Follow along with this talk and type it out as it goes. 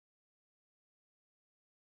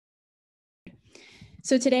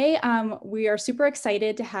So today we are super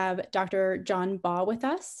excited to have Dr. John Baugh with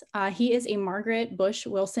us. He is a Margaret Bush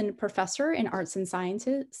Wilson Professor in Arts and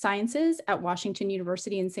Sciences at Washington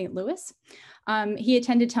University in St. Louis. He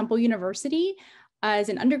attended Temple University as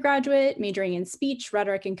an undergraduate, majoring in speech,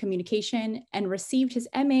 rhetoric, and communication, and received his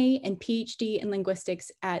MA and PhD in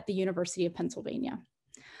linguistics at the University of Pennsylvania.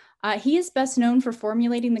 He is best known for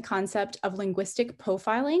formulating the concept of linguistic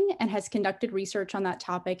profiling and has conducted research on that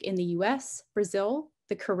topic in the US, Brazil,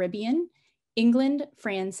 the Caribbean, England,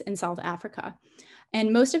 France, and South Africa.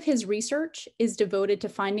 And most of his research is devoted to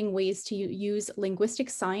finding ways to use linguistic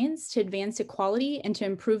science to advance equality and to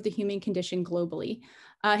improve the human condition globally.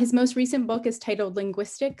 His most recent book is titled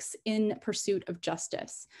Linguistics in Pursuit of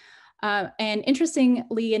Justice. And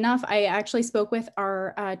interestingly enough, I actually spoke with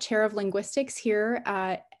our chair of linguistics here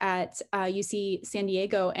at UC San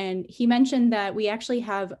Diego, and he mentioned that we actually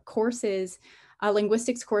have courses,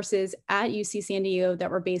 linguistics courses at UC San Diego that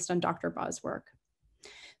were based on Dr. Baugh's work.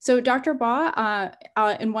 So Dr. Baugh,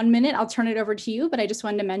 in 1 minute, I'll turn it over to you, but I just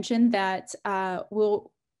wanted to mention that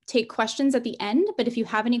we'll take questions at the end, but if you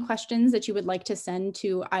have any questions that you would like to send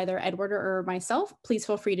to either Edward or myself, please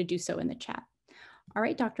feel free to do so in the chat. All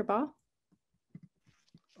right, Dr. Baugh.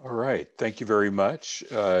 All right, thank you very much.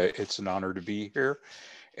 It's an honor to be here.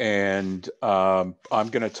 And I'm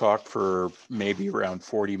going to talk for maybe around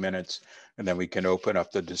 40 minutes, and then we can open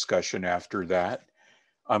up the discussion after that.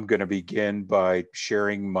 I'm going to begin by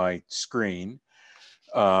sharing my screen.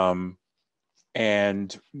 And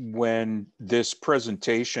when this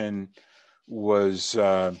presentation was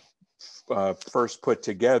first put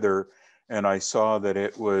together, and I saw that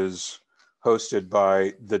it was hosted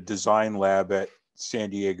by the Design Lab at San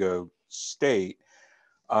Diego State,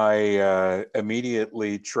 I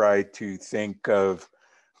immediately tried to think of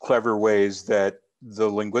clever ways that the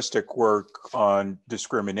linguistic work on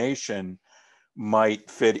discrimination might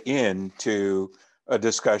fit into a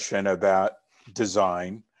discussion about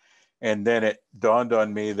design. And then it dawned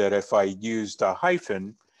on me that if I used a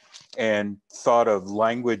hyphen and thought of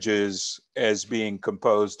languages as being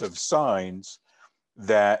composed of signs,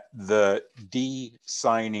 that the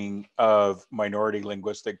de-signing of minority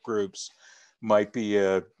linguistic groups might be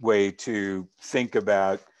a way to think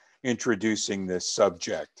about introducing this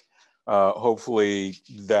subject. Hopefully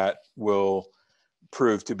that will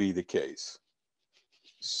prove to be the case.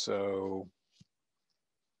 So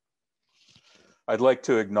I'd like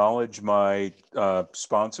to acknowledge my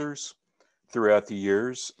sponsors throughout the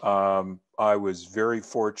years. I was very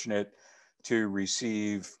fortunate to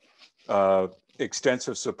receive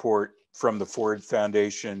extensive support from the Ford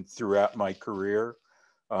Foundation throughout my career.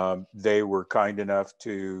 They were kind enough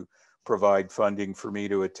to provide funding for me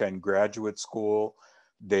to attend graduate school.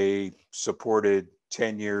 They supported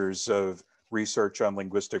 10 years of research on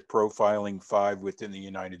linguistic profiling, 5 within the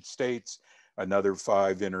United States, another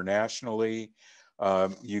 5 internationally.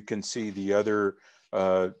 You can see the other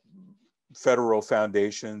federal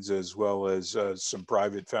foundations as well as some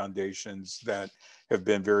private foundations that have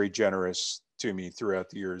been very generous to me throughout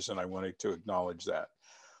the years, and I wanted to acknowledge that.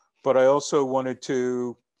 But I also wanted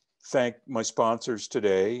to thank my sponsors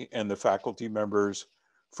today and the faculty members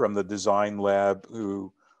from the Design Lab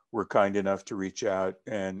who were kind enough to reach out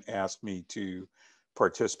and ask me to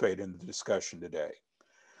participate in the discussion today.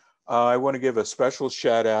 I want to give a special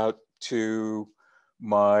shout out to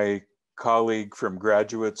my colleague from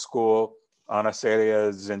graduate school, Ana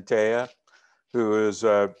Celia Zentea, who is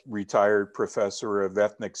a retired professor of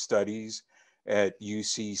ethnic studies at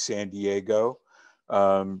UC San Diego.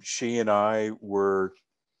 She and I were,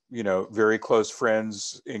 very close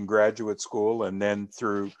friends in graduate school, and then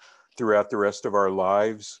throughout the rest of our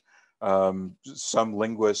lives. Some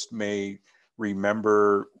linguists may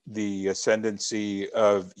remember the ascendancy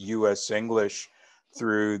of US English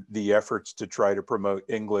through the efforts to try to promote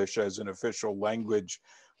English as an official language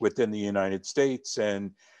within the United States.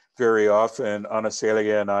 And very often, Ana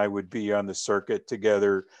Celia and I would be on the circuit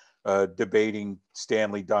together debating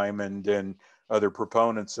Stanley Diamond and other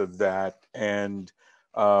proponents of that. And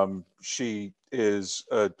she is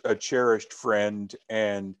a cherished friend,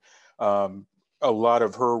 and a lot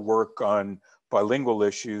of her work on bilingual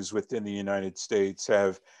issues within the United States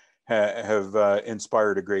have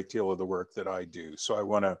inspired a great deal of the work that I do. So I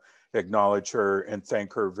want to acknowledge her and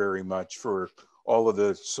thank her very much for all of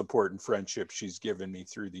the support and friendship she's given me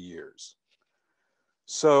through the years.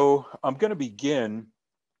 So I'm going to begin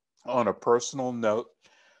on a personal note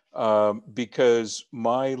because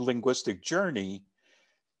my linguistic journey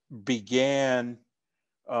began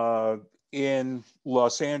in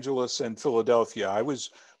Los Angeles and Philadelphia. I was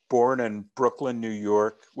born in Brooklyn, New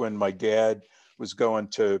York, when my dad was going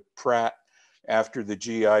to Pratt after the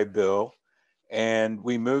GI Bill. And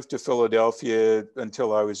we moved to Philadelphia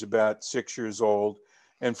until I was about 6 years old.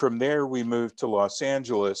 And from there, we moved to Los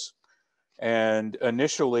Angeles. And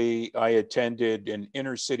initially, I attended an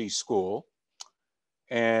inner city school.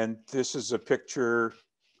 And this is a picture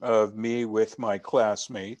of me with my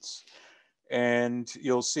classmates. And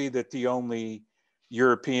you'll see that the only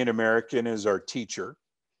European American is our teacher.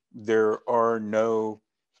 There are no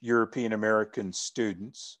European American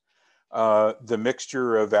students. The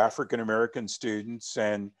mixture of African American students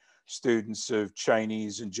and students of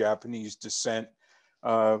Chinese and Japanese descent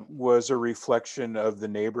was a reflection of the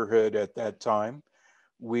neighborhood at that time.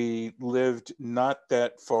 We lived not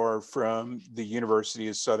that far from the University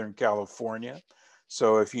of Southern California.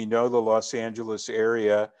 So if you know the Los Angeles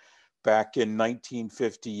area, back in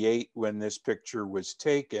 1958, when this picture was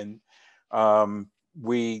taken,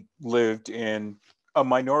 we lived in a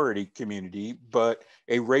minority community, but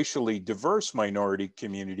a racially diverse minority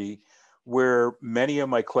community where many of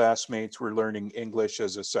my classmates were learning English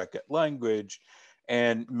as a second language,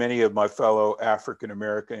 and many of my fellow African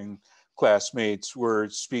American classmates were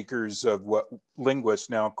speakers of what linguists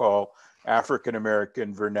now call African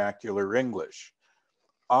American vernacular English.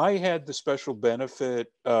 I had the special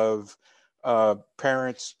benefit of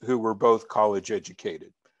parents who were both college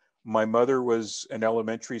educated. My mother was an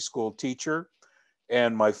elementary school teacher,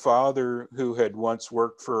 and my father, who had once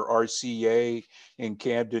worked for RCA in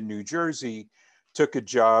Camden, New Jersey, took a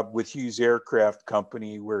job with Hughes Aircraft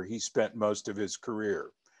Company where he spent most of his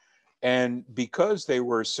career. And because they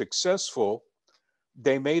were successful,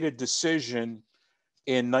 they made a decision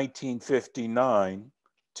in 1959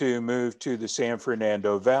 to move to the San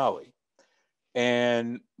Fernando Valley.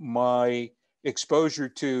 And my exposure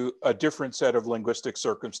to a different set of linguistic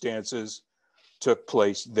circumstances took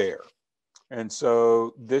place there. And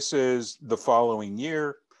so this is the following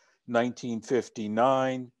year,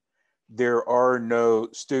 1959. There are no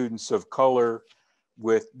students of color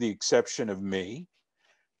with the exception of me.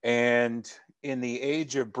 And in the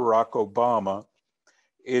age of Barack Obama,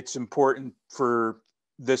 it's important for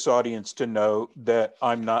this audience to know that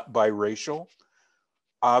I'm not biracial.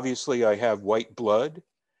 Obviously, I have white blood,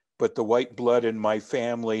 but the white blood in my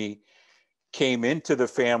family came into the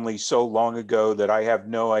family so long ago that I have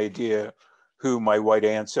no idea who my white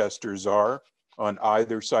ancestors are on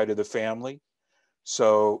either side of the family.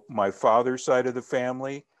 So my father's side of the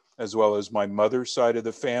family, as well as my mother's side of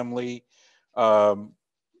the family,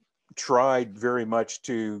 tried very much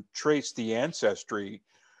to trace the ancestry,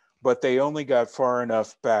 but they only got far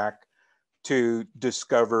enough back to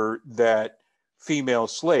discover that female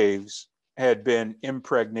slaves had been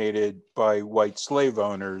impregnated by white slave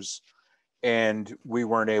owners, and we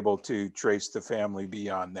weren't able to trace the family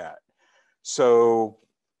beyond that. So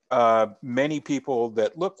many people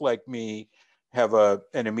that look like me have an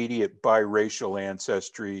immediate biracial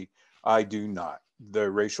ancestry. I do not. The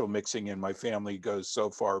racial mixing in my family goes so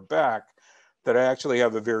far back that I actually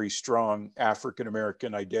have a very strong African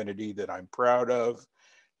American identity that I'm proud of.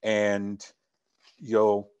 And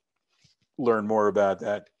you'll learn more about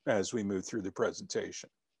that as we move through the presentation.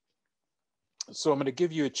 So I'm going to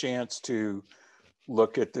give you a chance to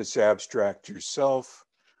look at this abstract yourself.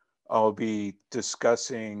 I'll be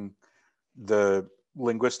discussing the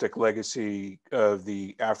linguistic legacy of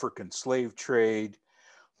the African slave trade,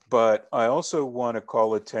 but I also want to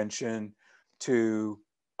call attention to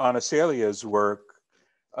Anasalia's work,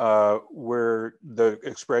 where the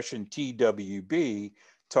expression TWB,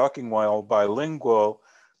 talking while bilingual,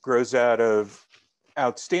 grows out of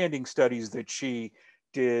outstanding studies that she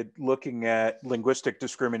did looking at linguistic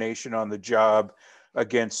discrimination on the job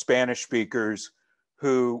against Spanish speakers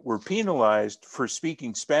who were penalized for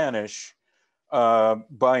speaking Spanish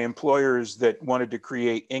by employers that wanted to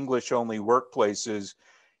create English-only workplaces,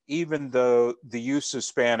 even though the use of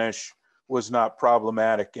Spanish was not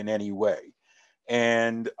problematic in any way.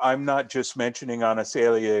 And I'm not just mentioning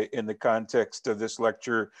Anastasia in the context of this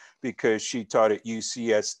lecture because she taught at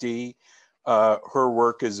UCSD. Her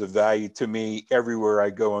work is of value to me everywhere I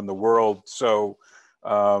go in the world. So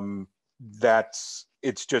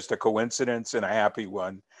it's just a coincidence and a happy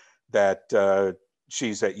one that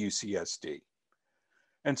she's at UCSD.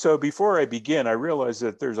 And so before I begin, I realize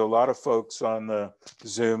that there's a lot of folks on the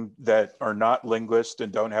Zoom that are not linguists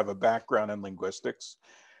and don't have a background in linguistics.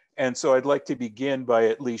 And so I'd like to begin by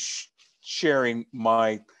at least sharing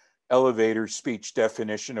my elevator speech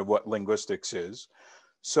definition of what linguistics is.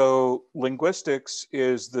 So linguistics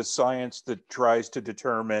is the science that tries to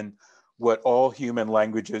determine what all human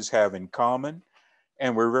languages have in common.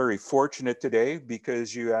 And we're very fortunate today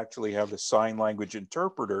because you actually have a sign language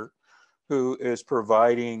interpreter who is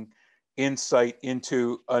providing insight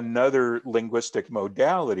into another linguistic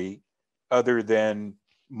modality other than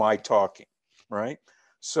my talking, right?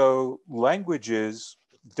 So languages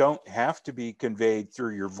don't have to be conveyed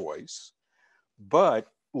through your voice, but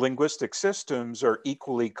linguistic systems are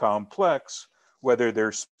equally complex, whether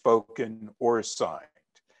they're spoken or signed.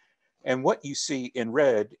 And what you see in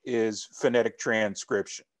red is phonetic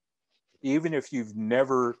transcription. Even if you've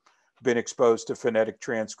never been exposed to phonetic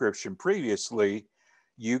transcription previously,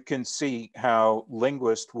 you can see how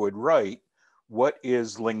linguists would write what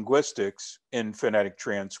is linguistics in phonetic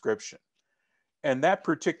transcription. And that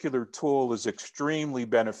particular tool is extremely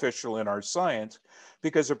beneficial in our science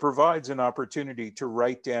because it provides an opportunity to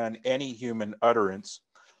write down any human utterance,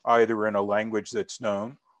 either in a language that's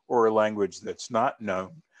known or a language that's not known.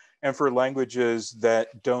 And for languages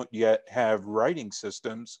that don't yet have writing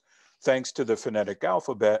systems, thanks to the phonetic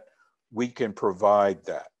alphabet, we can provide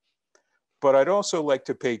that. But I'd also like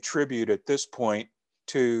to pay tribute at this point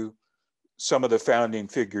to some of the founding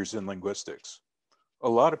figures in linguistics. A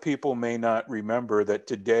lot of people may not remember that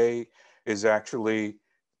today is actually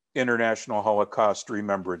International Holocaust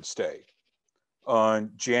Remembrance Day.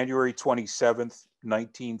 On January 27th,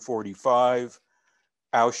 1945,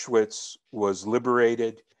 Auschwitz was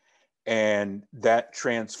liberated, and that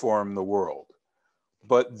transformed the world.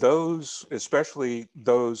 But those, especially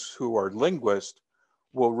those who are linguists,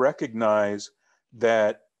 will recognize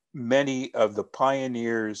that many of the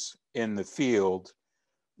pioneers in the field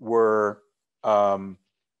were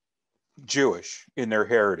Jewish in their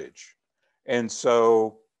heritage. And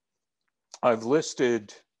so I've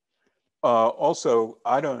listed also,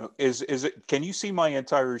 I don't know, is it, can you see my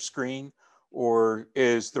entire screen, or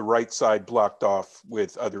is the right side blocked off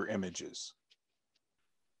with other images?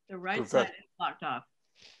 The right side is blocked off.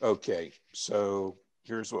 Okay, so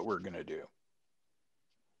here's what we're gonna do.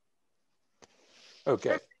 Okay,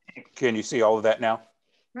 perfect. Can you see all of that now?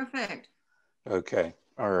 Perfect. Okay,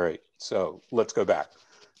 all right, so let's go back.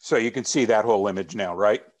 So you can see that whole image now,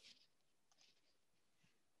 right?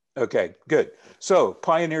 Okay, good. So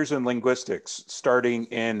pioneers in linguistics, starting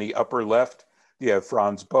in the upper left, you have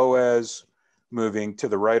Franz Boas. Moving to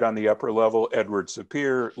the right on the upper level, Edward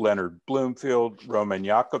Sapir, Leonard Bloomfield, Roman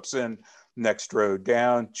Jakobson. Next row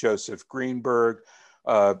down, Joseph Greenberg.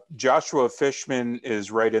 Joshua Fishman is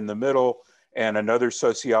right in the middle, and another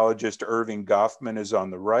sociologist, Irving Goffman, is on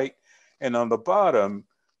the right. And on the bottom,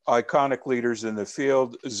 iconic leaders in the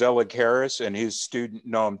field, Zelig Harris and his student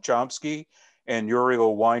Noam Chomsky, and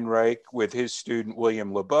Uriel Weinreich with his student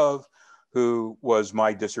William Labov, who was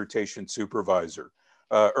my dissertation supervisor.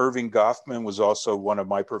 Irving Goffman was also one of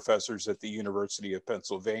my professors at the University of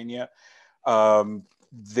Pennsylvania.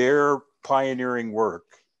 Their pioneering work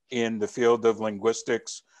in the field of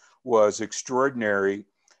linguistics was extraordinary.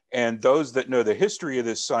 And those that know the history of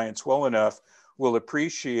this science well enough will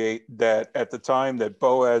appreciate that at the time that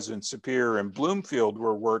Boas and Sapir and Bloomfield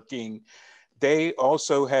were working, they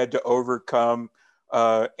also had to overcome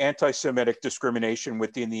anti-Semitic discrimination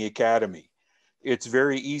within the academy. It's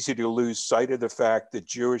very easy to lose sight of the fact that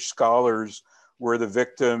Jewish scholars were the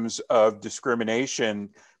victims of discrimination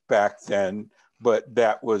back then, but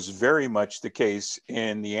that was very much the case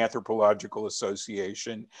in the Anthropological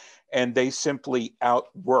Association, and they simply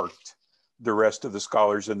outworked the rest of the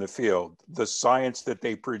scholars in the field. The science that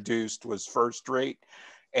they produced was first rate,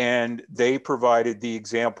 and they provided the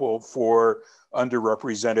example for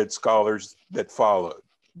underrepresented scholars that followed.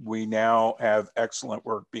 We now have excellent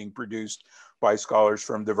work being produced by scholars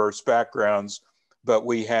from diverse backgrounds, but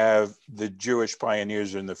we have the Jewish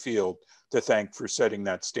pioneers in the field to thank for setting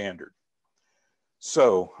that standard.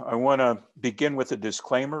 So I want to begin with a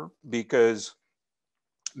disclaimer, because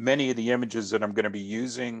many of the images that I'm going to be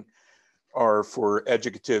using are for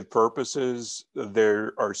educative purposes.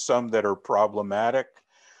 There are some that are problematic,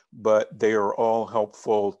 but they are all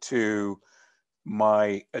helpful to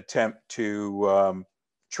my attempt to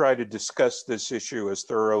try to discuss this issue as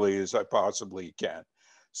thoroughly as I possibly can.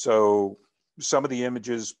 So some of the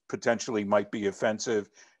images potentially might be offensive.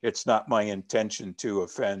 It's not my intention to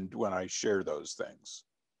offend when I share those things.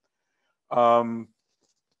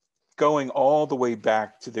 Going all the way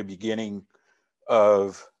back to the beginning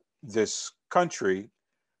of this country,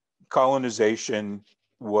 colonization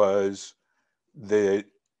was the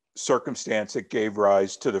circumstance that gave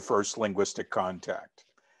rise to the first linguistic contact.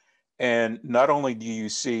 And not only do you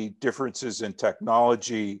see differences in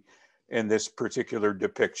technology in this particular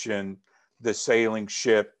depiction, the sailing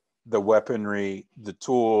ship, the weaponry, the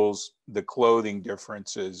tools, the clothing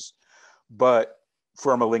differences, but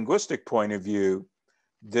from a linguistic point of view,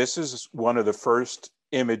 this is one of the first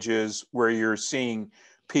images where you're seeing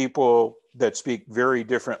people that speak very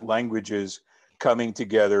different languages coming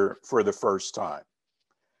together for the first time.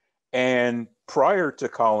 And prior to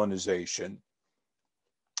colonization,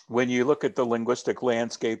 when you look at the linguistic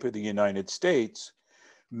landscape of the United States,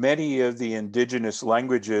 many of the indigenous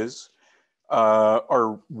languages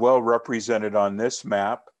are well represented on this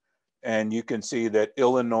map. And you can see that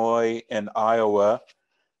Illinois and Iowa,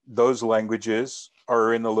 those languages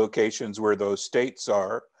are in the locations where those states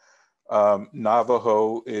are.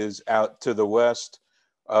 Navajo is out to the west.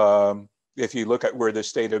 If you look at where the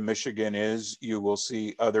state of Michigan is, you will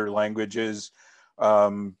see other languages,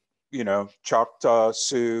 Choctaw,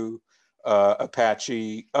 Sioux,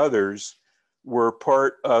 Apache, others were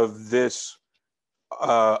part of this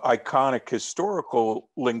iconic historical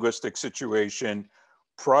linguistic situation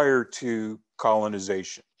prior to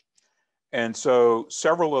colonization. And so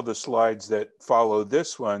several of the slides that follow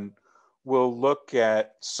this one will look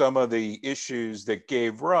at some of the issues that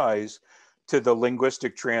gave rise to the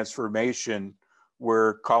linguistic transformation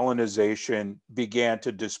where colonization began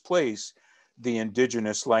to displace the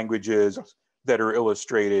indigenous languages that are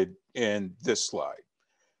illustrated in this slide.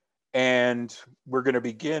 And we're going to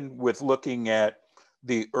begin with looking at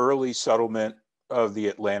the early settlement of the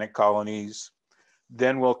Atlantic colonies.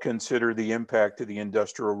 Then we'll consider the impact of the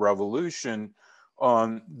Industrial Revolution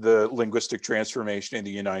on the linguistic transformation in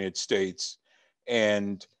the United States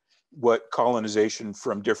and what colonization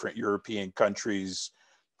from different European countries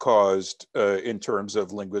caused in terms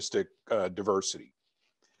of linguistic diversity.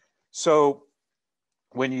 So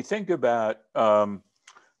when you think about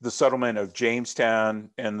the settlement of Jamestown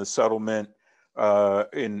and the settlement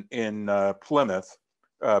in Plymouth,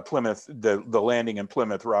 the landing in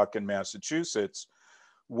Plymouth Rock in Massachusetts,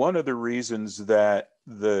 one of the reasons that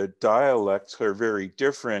the dialects are very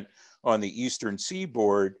different on the eastern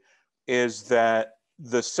seaboard is that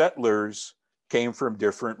the settlers came from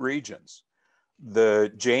different regions.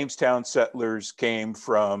 The Jamestown settlers came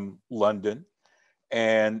from London,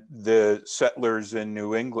 and the settlers in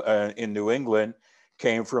New England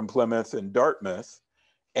came from Plymouth and Dartmouth,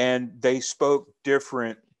 and they spoke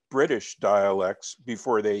different British dialects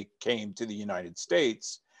before they came to the United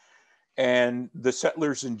States. And the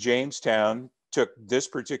settlers in Jamestown took this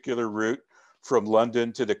particular route from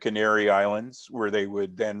London to the Canary Islands, where they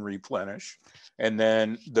would then replenish, and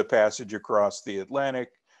then the passage across the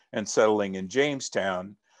Atlantic and settling in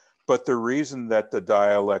Jamestown. But the reason that the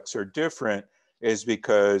dialects are different is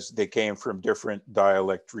because they came from different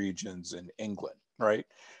dialect regions in England, right?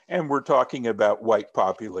 And we're talking about white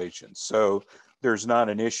populations. So there's not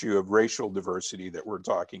an issue of racial diversity that we're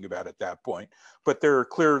talking about at that point, but there are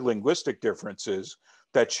clear linguistic differences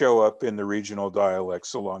that show up in the regional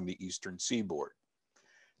dialects along the eastern seaboard.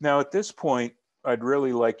 Now, at this point, I'd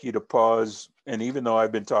really like you to pause, and even though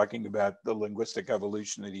I've been talking about the linguistic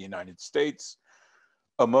evolution of the United States,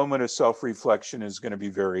 a moment of self-reflection is going to be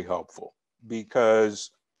very helpful because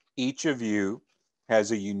each of you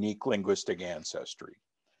has a unique linguistic ancestry.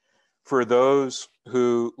 For those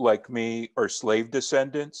who, like me, are slave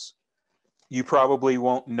descendants, you probably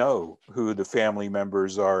won't know who the family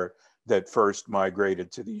members are that first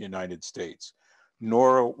migrated to the United States,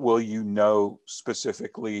 nor will you know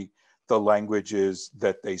specifically the languages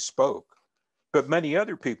that they spoke. But many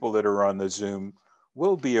other people that are on the Zoom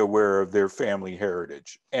will be aware of their family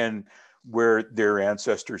heritage and where their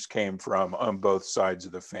ancestors came from on both sides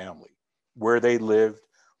of the family, where they lived,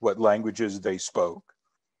 what languages they spoke.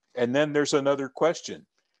 And then there's another question.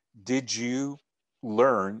 Did you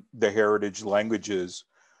learn the heritage languages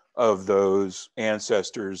of those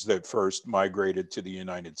ancestors that first migrated to the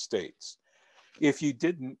United States? If you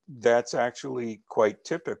didn't, that's actually quite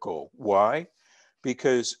typical. Why?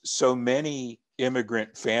 Because so many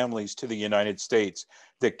immigrant families to the United States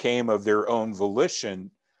that came of their own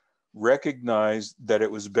volition recognized that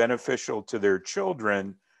it was beneficial to their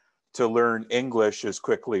children to learn English as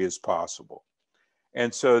quickly as possible.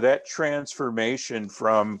 And so that transformation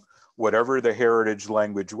from whatever the heritage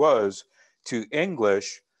language was to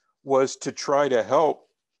English was to try to help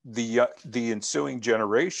the ensuing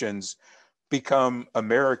generations become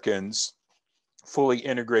Americans fully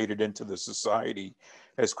integrated into the society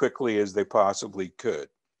as quickly as they possibly could.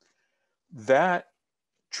 That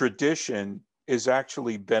tradition is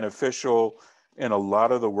actually beneficial in a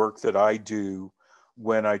lot of the work that I do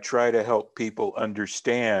when I try to help people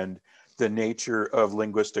understand the nature of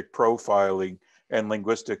linguistic profiling and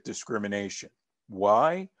linguistic discrimination.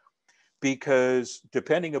 Why? Because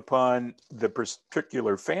depending upon the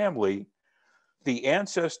particular family, the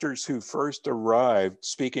ancestors who first arrived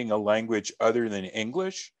speaking a language other than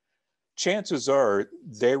English, chances are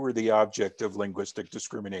they were the object of linguistic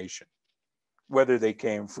discrimination. whether they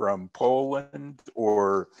came from Poland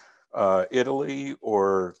or Italy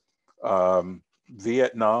or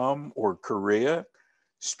Vietnam or Korea,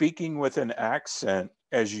 speaking with an accent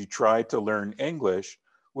as you tried to learn English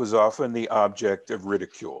was often the object of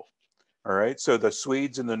ridicule. All right, so the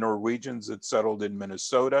Swedes and the Norwegians that settled in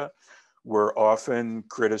Minnesota were often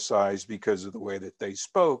criticized because of the way that they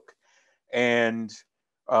spoke, and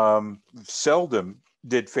seldom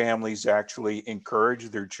did families actually encourage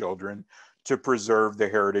their children to preserve the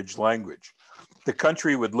heritage language. The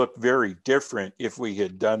country would look very different if we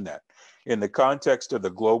had done that. In the context of the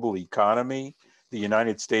global economy, the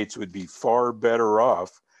United States would be far better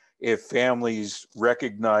off if families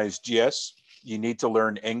recognized, yes, you need to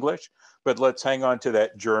learn English, but let's hang on to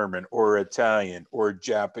that German or Italian or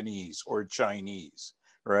Japanese or Chinese,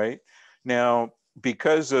 right? Now,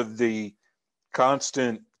 because of the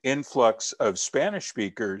constant influx of Spanish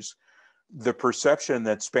speakers, the perception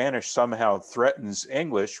that Spanish somehow threatens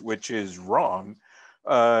English, which is wrong,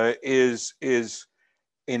 is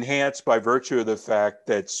enhanced by virtue of the fact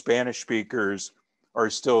that Spanish speakers are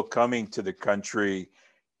still coming to the country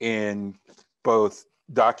in both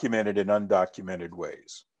documented and undocumented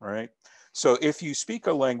ways, right? So if you speak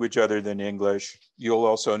a language other than English, you'll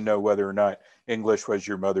also know whether or not English was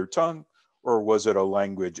your mother tongue or was it a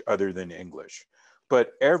language other than English.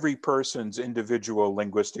 But every person's individual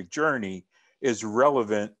linguistic journey is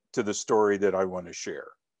relevant to the story that I want to share.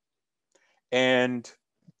 And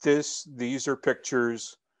these are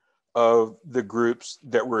pictures of the groups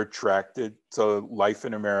that were attracted to life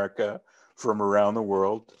in America from around the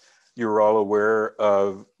world. You're all aware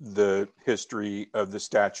of the history of the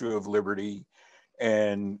Statue of Liberty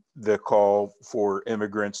and the call for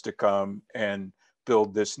immigrants to come and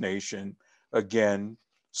build this nation. Again,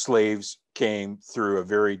 slaves came through a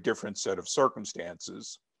very different set of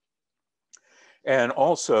circumstances. And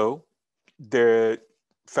also the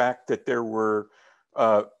fact that there were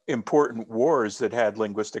important wars that had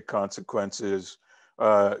linguistic consequences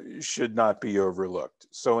should not be overlooked.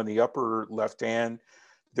 So in the upper left hand,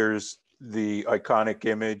 there's the iconic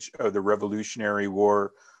image of the Revolutionary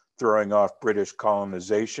War throwing off British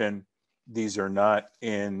colonization. These are not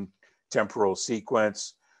in temporal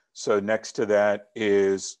sequence. So next to that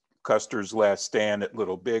is Custer's last stand at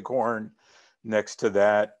Little Bighorn. Next to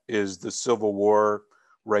that is the Civil War.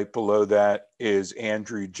 Right below that is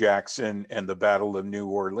Andrew Jackson and the Battle of New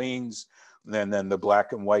Orleans. And then the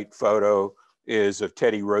black and white photo is of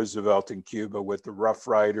Teddy Roosevelt in Cuba with the Rough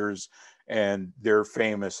Riders and their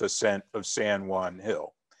famous ascent of San Juan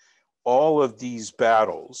Hill. All of these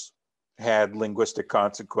battles had linguistic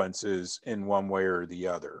consequences in one way or the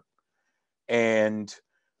other. And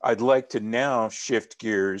I'd like to now shift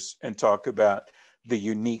gears and talk about the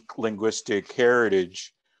unique linguistic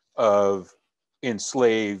heritage of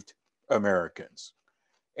enslaved Americans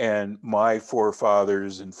and my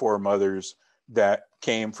forefathers and foremothers that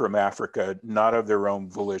came from Africa, not of their own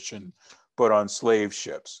volition, but on slave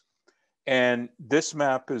ships. And this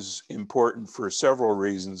map is important for several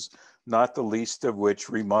reasons, not the least of which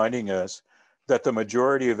reminding us that the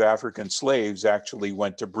majority of African slaves actually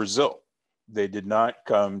went to Brazil. They did not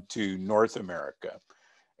come to North America.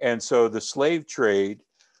 And so the slave trade,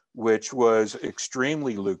 which was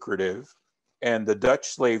extremely lucrative, and the Dutch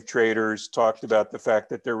slave traders talked about the fact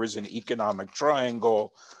that there was an economic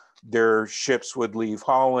triangle. Their ships would leave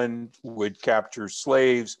Holland, would capture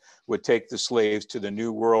slaves, would take the slaves to the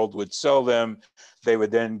New World, would sell them. They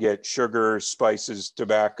would then get sugar, spices,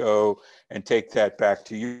 tobacco, and take that back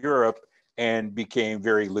to Europe, and became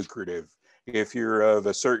very lucrative. If you're of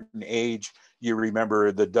a certain age, you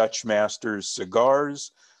remember the Dutch masters'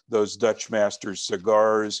 cigars. Those Dutch masters'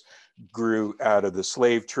 cigars grew out of the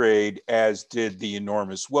slave trade, as did the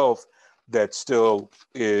enormous wealth that still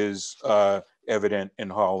is evident in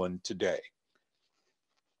Holland today.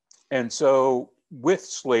 And so with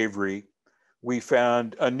slavery, we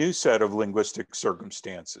found a new set of linguistic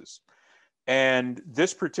circumstances. And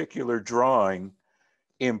this particular drawing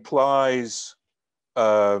implies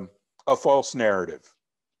a false narrative.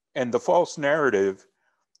 And the false narrative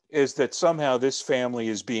is that somehow this family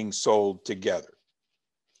is being sold together.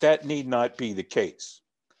 That need not be the case.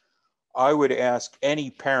 I would ask any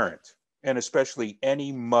parent, and especially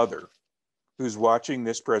any mother who's watching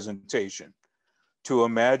this presentation, to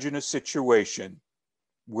imagine a situation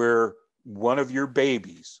where one of your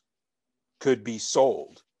babies could be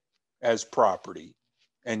sold as property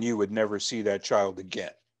and you would never see that child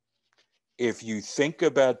again. If you think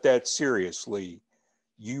about that seriously,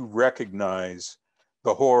 you recognize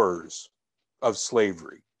the horrors of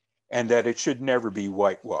slavery, and that it should never be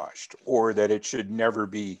whitewashed, or that it should never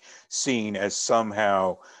be seen as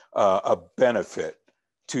somehow a benefit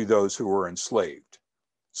to those who were enslaved.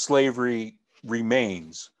 Slavery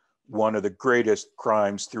remains one of the greatest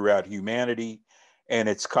crimes throughout humanity, and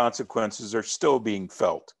its consequences are still being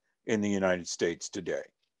felt in the United States today.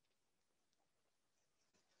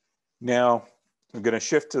 Now, I'm going to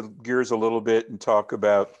shift the gears a little bit and talk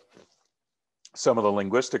about some of the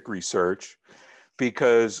linguistic research,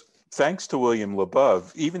 because thanks to William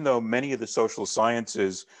Labov, even though many of the social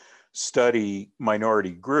sciences study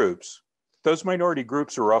minority groups, those minority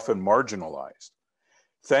groups are often marginalized.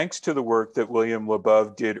 Thanks to the work that William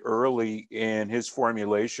Labov did early in his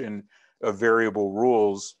formulation of variable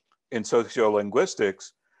rules in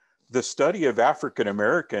sociolinguistics, the study of African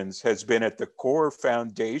Americans has been at the core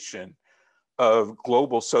foundation of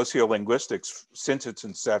global sociolinguistics since its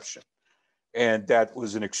inception. And that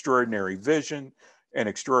was an extraordinary vision, an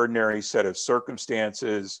extraordinary set of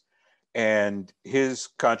circumstances, and his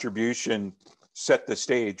contribution set the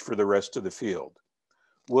stage for the rest of the field.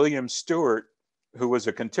 William Stewart, who was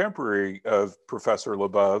a contemporary of Professor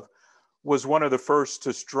Labov, was one of the first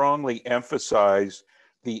to strongly emphasize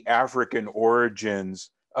the African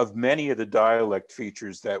origins of many of the dialect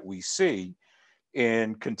features that we see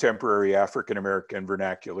in contemporary African American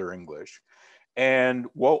vernacular English. And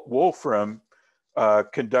Walt Wolfram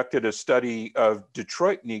conducted a study of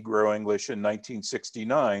Detroit Negro English in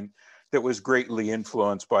 1969 that was greatly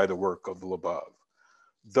influenced by the work of Labov.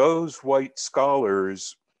 Those white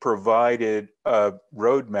scholars provided a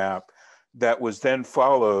roadmap that was then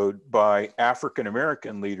followed by African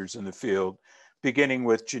American leaders in the field, beginning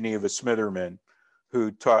with Geneva Smitherman,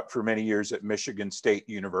 who taught for many years at Michigan State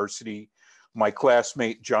University. My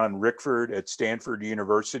classmate, John Rickford at Stanford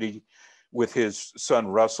University, with his son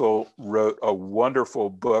Russell, wrote a wonderful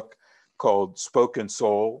book called Spoken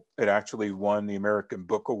Soul. It actually won the American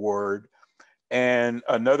Book Award. And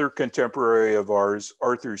another contemporary of ours,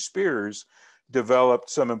 Arthur Spears, developed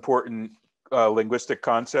some important linguistic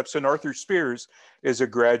concepts. And Arthur Spears is a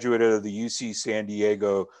graduate of the UC San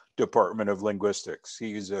Diego Department of Linguistics.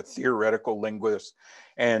 He is a theoretical linguist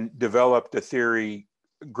and developed a theory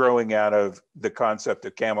growing out of the concept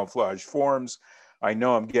of camouflage forms. I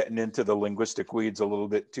know I'm getting into the linguistic weeds a little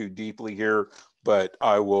bit too deeply here, but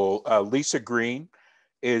I will. Lisa Green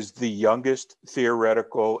is the youngest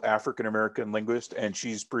theoretical African-American linguist, and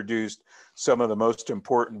she's produced some of the most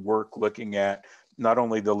important work looking at not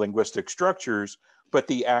only the linguistic structures, but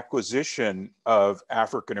the acquisition of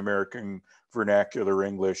African-American vernacular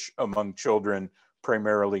English among children,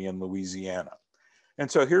 primarily in Louisiana.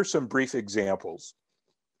 And so here's some brief examples.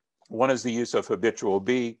 One is the use of habitual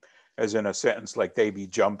be, as in a sentence like they be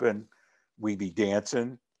jumping, we be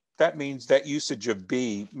dancing. That means that usage of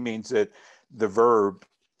be means that the verb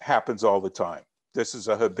happens all the time. This is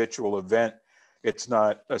a habitual event. It's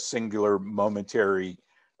not a singular momentary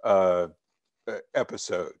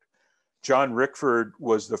episode. John Rickford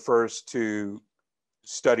was the first to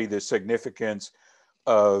study the significance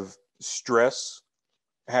of stress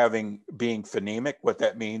being phonemic. What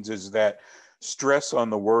that means is that stress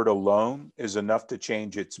on the word alone is enough to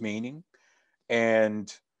change its meaning.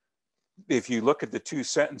 And if you look at the two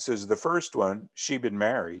sentences, the first one, she been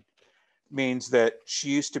married, means that she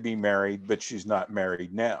used to be married, but she's not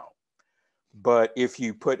married now. But if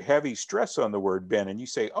you put heavy stress on the word been and you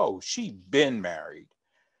say, oh, she been married,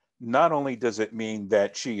 not only does it mean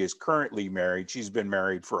that she is currently married, she's been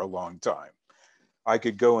married for a long time. I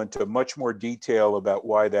could go into much more detail about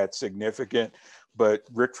why that's significant, but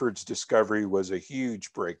Rickford's discovery was a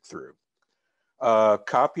huge breakthrough.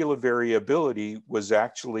 Copula variability was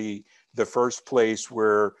actually the first place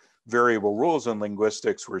where variable rules in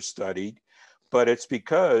linguistics were studied, but it's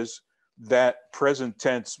because that present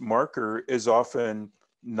tense marker is often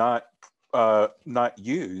not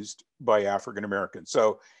used by African Americans.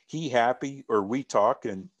 So he happy or we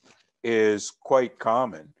talking is quite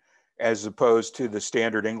common, as opposed to the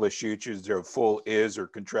standard English usage of full is or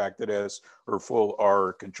contracted s or full r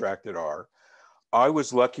or contracted r. I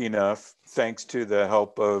was lucky enough, thanks to the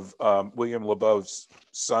help of William Labov's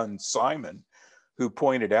son, Simon, who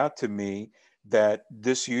pointed out to me that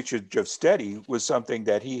this usage of steady was something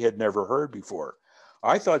that he had never heard before.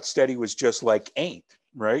 I thought steady was just like ain't,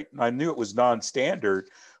 right? I knew it was non-standard,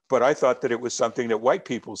 but I thought that it was something that white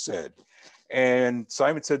people said. And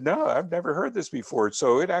Simon said, no, I've never heard this before.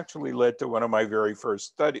 So it actually led to one of my very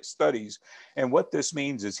first studies. And what this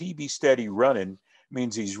means is he be steady running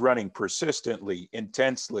means he's running persistently,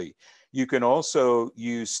 intensely. You can also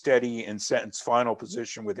use steady in sentence final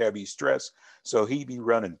position with heavy stress. So he be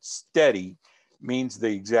running steady means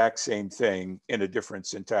the exact same thing in a different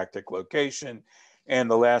syntactic location. And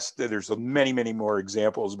the last, there's many, many more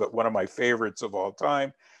examples, but one of my favorites of all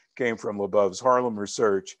time came from Leboeuf's Harlem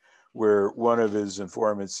research, where one of his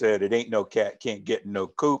informants said, "It ain't no cat can't get in no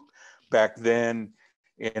coop." Back then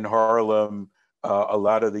in Harlem, a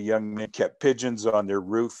lot of the young men kept pigeons on their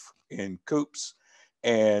roof in coops.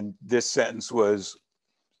 And this sentence was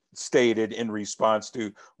stated in response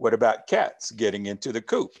to, "What about cats getting into the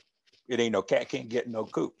coop? It ain't no cat can't get in no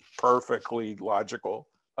coop." Perfectly logical,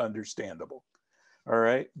 understandable. All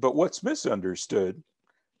right. But what's misunderstood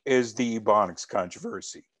is the Ebonics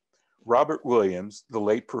controversy. Robert Williams, the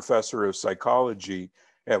late professor of psychology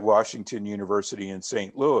at Washington University in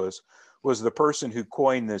St. Louis, was the person who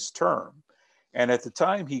coined this term. And at the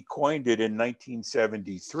time he coined it in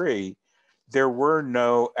 1973, there were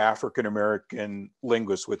no African-American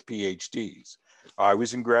linguists with PhDs. I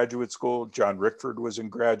was in graduate school, John Rickford was in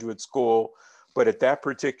graduate school, but at that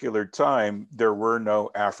particular time, there were no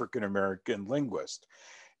African-American linguists.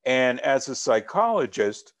 And as a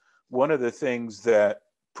psychologist, one of the things that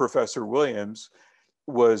Professor Williams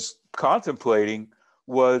was contemplating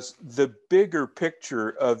was the bigger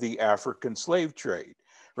picture of the African slave trade,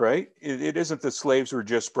 right? It isn't that slaves were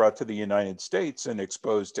just brought to the United States and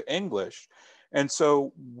exposed to English. And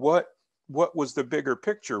so what was the bigger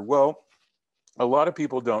picture? Well, a lot of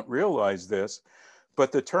people don't realize this,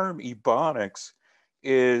 but the term Ebonics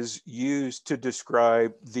is used to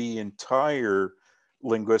describe the entire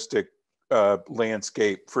linguistic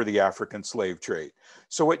landscape for the African slave trade.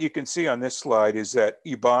 So what you can see on this slide is that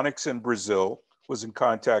Ebonics in Brazil was in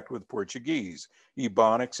contact with Portuguese.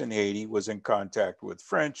 Ebonics in Haiti was in contact with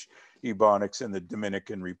French. Ebonics in the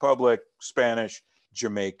Dominican Republic, Spanish,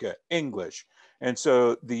 Jamaica, English. And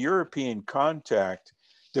so the European contact,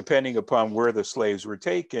 depending upon where the slaves were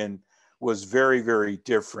taken, was very, very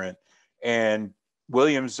different. And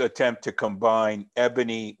Williams' attempt to combine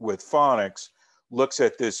ebony with phonics looks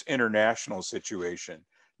at this international situation,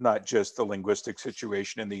 not just the linguistic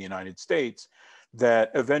situation in the United States,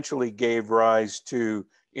 that eventually gave rise to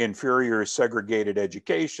inferior segregated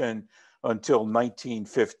education until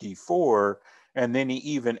 1954. And then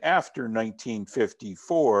even after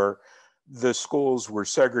 1954, the schools were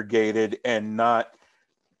segregated and not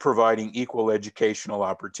providing equal educational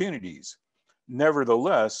opportunities.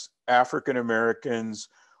 Nevertheless, African Americans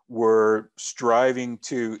were striving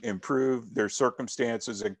to improve their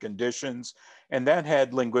circumstances and conditions, and that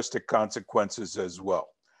had linguistic consequences as well.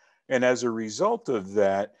 And as a result of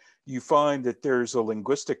that, you find that there's a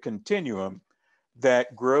linguistic continuum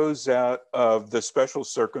that grows out of the special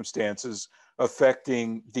circumstances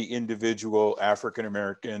affecting the individual African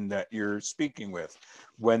American that you're speaking with,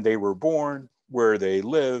 when they were born, where they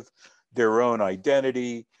live, their own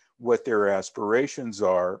identity, what their aspirations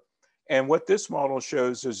are. And what this model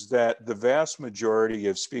shows is that the vast majority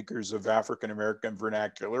of speakers of African American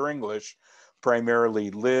vernacular English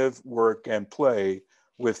primarily live, work, and play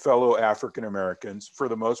with fellow African Americans, for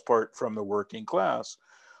the most part from the working class.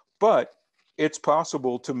 But it's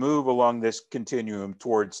possible to move along this continuum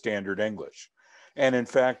toward standard English. And in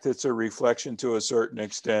fact, it's a reflection to a certain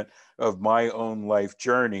extent of my own life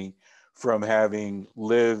journey, from having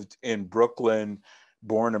lived in Brooklyn,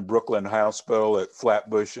 born in Brooklyn Hospital at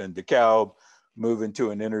Flatbush and DeKalb, moving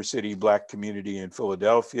to an inner city Black community in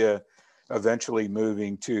Philadelphia, eventually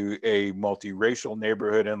moving to a multiracial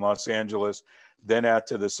neighborhood in Los Angeles, then out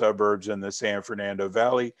to the suburbs in the San Fernando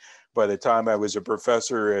Valley. By the time I was a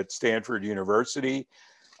professor at Stanford University,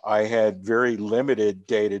 I had very limited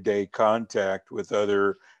day-to-day contact with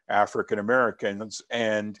other African Americans.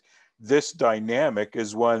 And this dynamic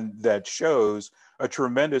is one that shows a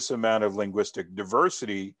tremendous amount of linguistic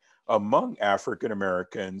diversity among African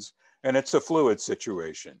Americans. And it's a fluid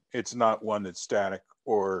situation. It's not one that's static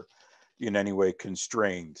or in any way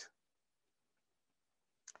constrained.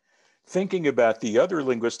 Thinking about the other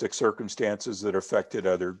linguistic circumstances that affected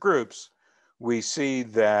other groups, we see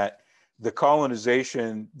that the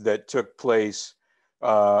colonization that took place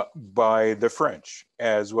by the French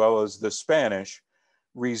as well as the Spanish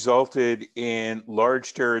resulted in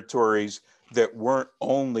large territories that weren't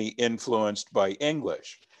only influenced by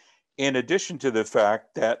English. In addition to the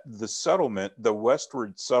fact that the settlement, the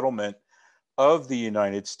westward settlement of the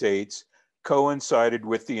United States, coincided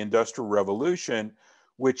with the Industrial Revolution,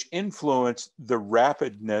 which influenced the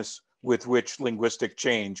rapidness with which linguistic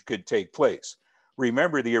change could take place.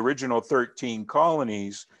 Remember, the original 13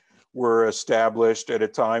 colonies were established at a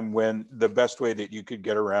time when the best way that you could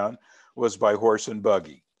get around was by horse and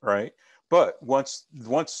buggy, right? But once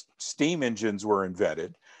steam engines were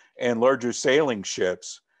invented and larger sailing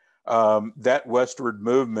ships, that westward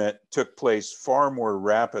movement took place far more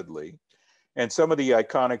rapidly. And some of the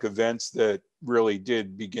iconic events that really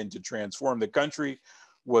did begin to transform the country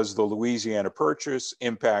was the Louisiana Purchase,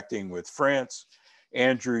 impacting with France.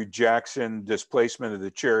 Andrew Jackson, displacement of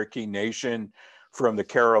the Cherokee Nation from the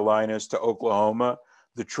Carolinas to Oklahoma.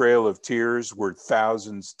 The Trail of Tears, where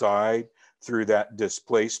thousands died through that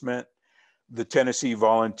displacement. The Tennessee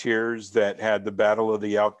Volunteers that had the Battle of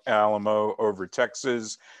the Alamo over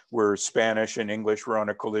Texas, where Spanish and English were on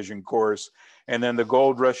a collision course. And then the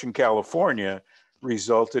gold rush in California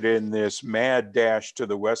resulted in this mad dash to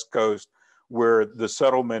the West Coast, where the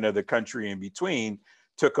settlement of the country in between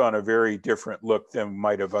took on a very different look than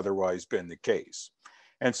might have otherwise been the case.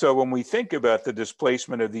 And so when we think about the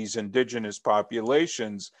displacement of these indigenous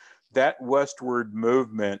populations, that westward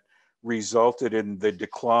movement resulted in the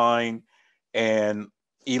decline and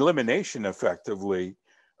elimination, effectively,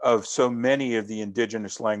 of so many of the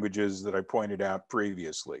indigenous languages that I pointed out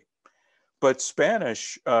previously. But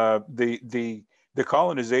Spanish, the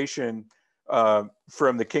colonization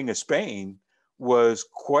from the King of Spain was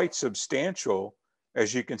quite substantial,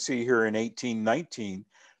 as you can see here in 1819.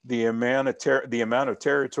 The amount of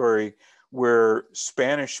territory where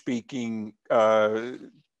Spanish-speaking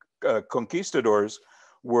conquistadors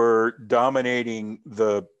were dominating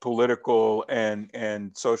the political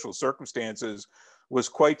and social circumstances was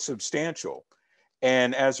quite substantial.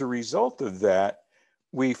 And as a result of that,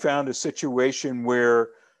 we found a situation where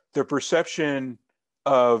the perception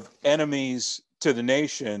of enemies to the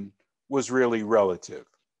nation was really relative.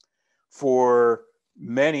 For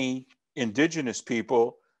many indigenous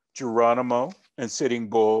people, Geronimo and Sitting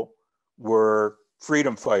Bull were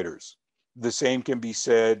freedom fighters. The same can be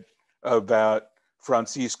said about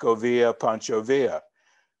Francisco Villa, Pancho Villa.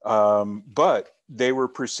 But they were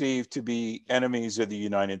perceived to be enemies of the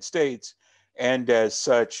United States, and as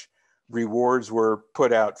such, rewards were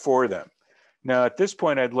put out for them. Now, at this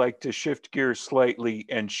point, I'd like to shift gears slightly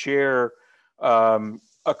and share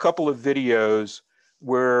a couple of videos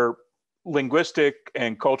where linguistic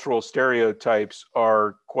and cultural stereotypes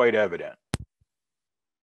are quite evident.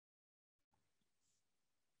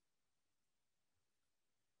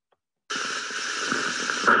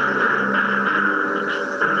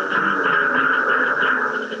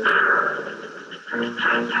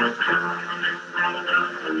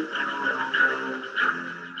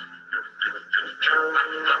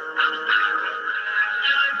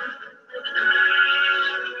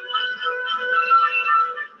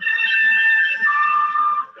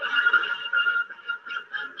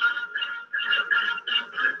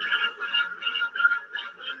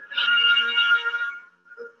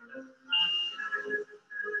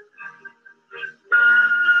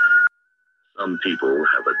 Some people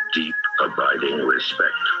have a deep, abiding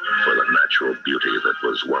respect for the natural beauty that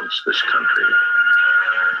was once this country.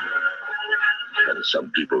 And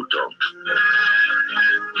some people don't.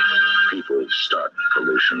 People start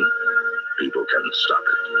pollution. People can stop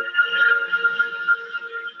it.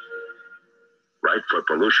 Write for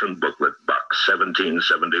Pollution Booklet Box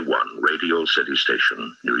 1771, Radio City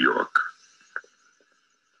Station, New York.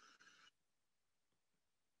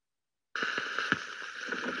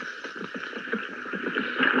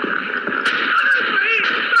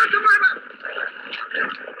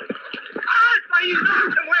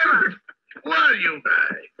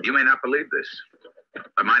 You may not believe this,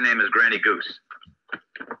 but my name is Granny Goose.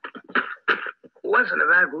 What's the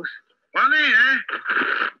bad goose? Funny, eh?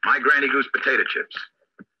 My Granny Goose potato chips.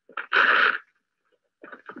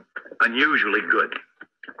 Unusually good.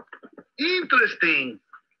 Interesting.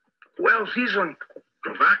 Well seasoned.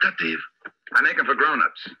 Provocative. I make them for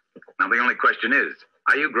grown-ups. Now, the only question is,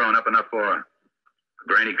 are you grown up enough for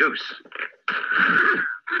Granny Goose?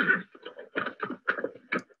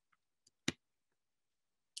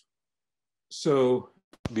 So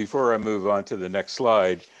before I move on to the next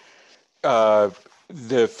slide,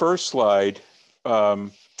 the first slide,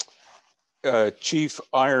 Chief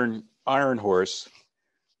Iron Horse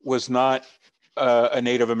was not a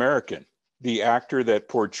Native American. The actor that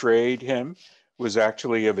portrayed him was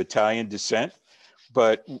actually of Italian descent,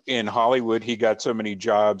 but in Hollywood, he got so many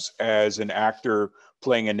jobs as an actor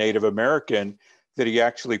playing a Native American that he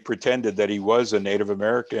actually pretended that he was a Native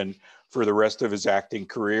American for the rest of his acting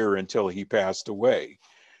career until he passed away.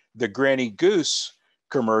 The Granny Goose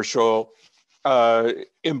commercial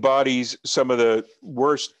embodies some of the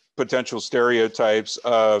worst potential stereotypes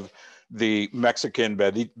of the Mexican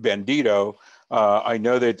bandito. I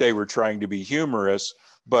know that they were trying to be humorous,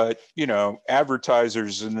 but you know,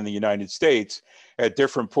 advertisers in the United States at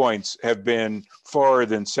different points have been far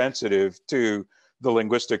than sensitive to the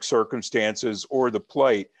linguistic circumstances or the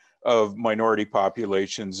plight of minority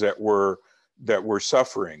populations that were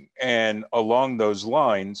suffering. And along those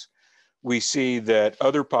lines, we see that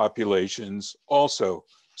other populations also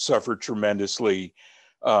suffered tremendously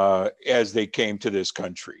as they came to this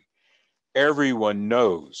country. Everyone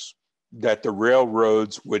knows that the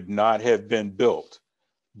railroads would not have been built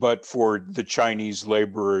but for the Chinese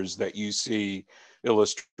laborers that you see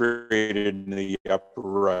illustrated in the upper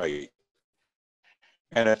right.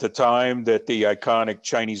 And at the time that the iconic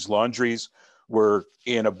Chinese laundries were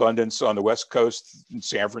in abundance on the West Coast, in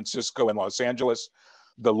San Francisco and Los Angeles,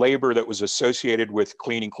 the labor that was associated with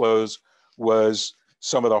cleaning clothes was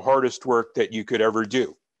some of the hardest work that you could ever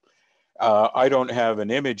do. I don't have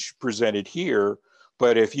an image presented here,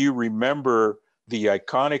 but if you remember the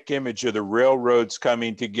iconic image of the railroads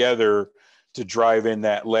coming together to drive in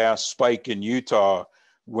that last spike in Utah,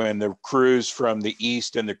 when the crews from the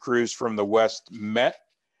east and the crews from the west met,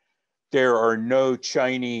 there are no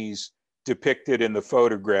Chinese depicted in the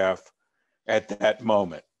photograph at that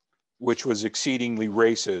moment, which was exceedingly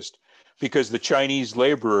racist, because the Chinese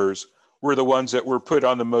laborers were the ones that were put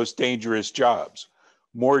on the most dangerous jobs.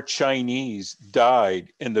 More Chinese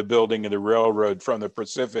died in the building of the railroad from the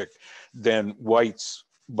Pacific than whites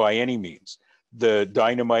by any means. The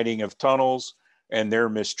dynamiting of tunnels and their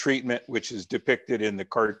mistreatment, which is depicted in the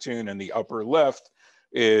cartoon in the upper left,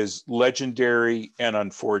 is legendary and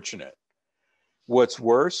unfortunate. What's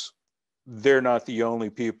worse, they're not the only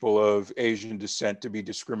people of Asian descent to be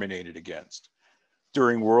discriminated against.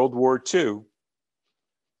 During World War II,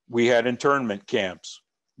 we had internment camps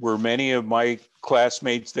where many of my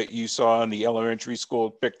classmates that you saw in the elementary school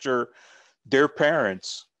picture, their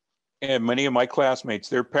parents, and many of my classmates,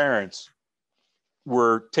 their parents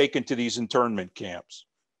were taken to these internment camps.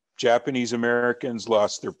 Japanese Americans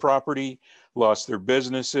lost their property, lost their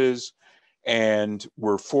businesses, and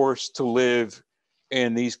were forced to live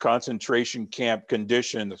in these concentration camp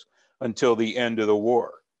conditions until the end of the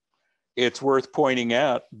war. It's worth pointing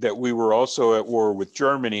out that we were also at war with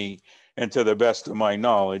Germany, and to the best of my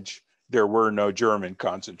knowledge, there were no German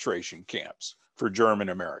concentration camps for German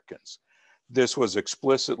Americans. This was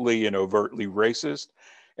explicitly and overtly racist,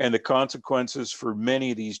 and the consequences for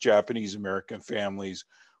many of these Japanese American families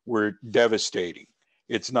were devastating.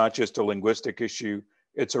 It's not just a linguistic issue,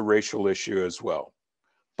 it's a racial issue as well.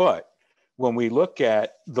 But when we look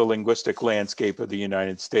at the linguistic landscape of the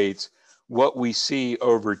United States, what we see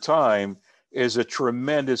over time is a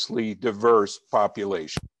tremendously diverse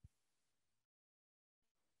population.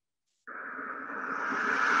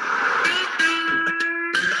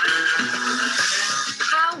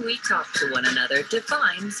 How we talk to one another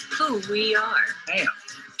defines who we are. Damn.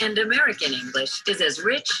 And American English is as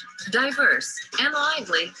rich, diverse, and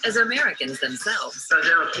lively as Americans themselves.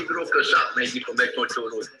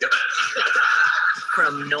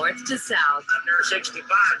 From north to south. I'm near 65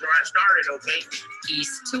 where I started, okay?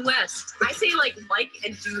 East to west. I say like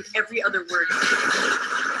and dude every other word.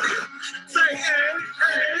 Say hey.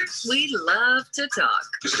 We love to talk.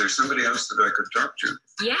 Is there somebody else that I could talk to?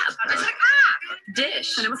 Yeah. It's like,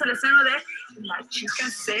 Dish. tenemos el esceno de la chica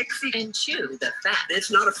sexy. And chew the fat. It's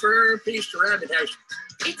not a firm piece to rabbit hash.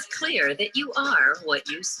 It's clear that you are what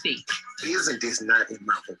you speak. Isn't this not in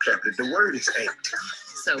my vocabulary? The word is ain't.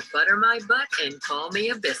 So butter my butt and call me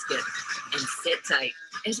a biscuit. And sit tight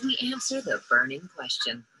as we answer the burning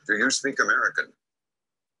question. Do you speak American?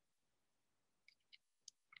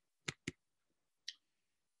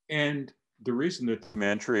 And the reason the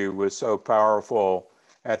documentary was so powerful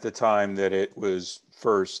at the time that it was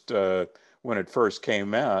first, when it first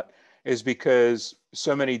came out, is because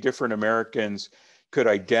so many different Americans could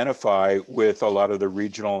identify with a lot of the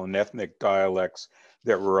regional and ethnic dialects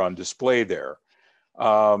that were on display there.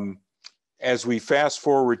 As we fast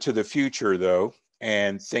forward to the future, though,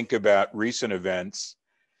 and think about recent events,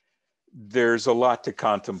 there's a lot to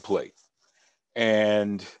contemplate.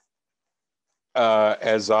 And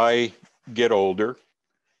as I get older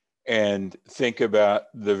and think about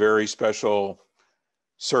the very special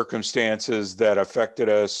circumstances that affected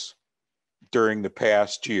us during the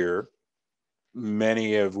past year,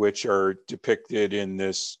 many of which are depicted in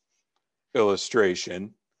this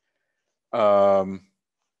illustration, I'm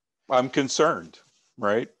concerned,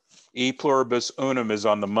 right? E pluribus unum is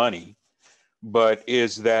on the money, but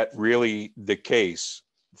is that really the case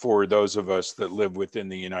for those of us that live within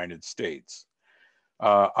the United States?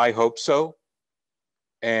 I hope so.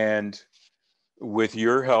 And with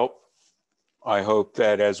your help, I hope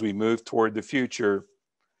that as we move toward the future,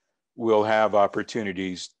 we'll have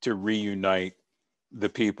opportunities to reunite the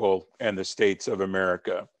people and the states of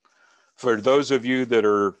America. For those of you that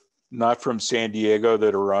are not from San Diego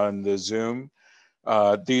that are on the Zoom,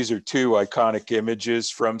 these are two iconic images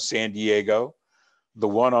from San Diego. The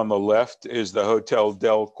one on the left is the Hotel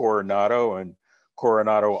del Coronado on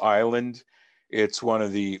Coronado Island. It's one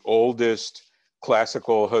of the oldest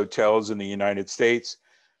classical hotels in the United States.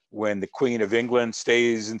 When the Queen of England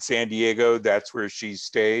stays in San Diego, that's where she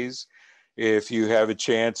stays. If you have a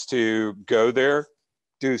chance to go there,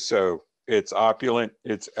 do so. It's opulent,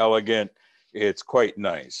 it's elegant, it's quite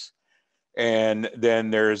nice. And then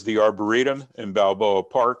there's the Arboretum in Balboa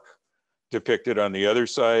Park, depicted on the other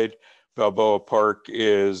side. Balboa Park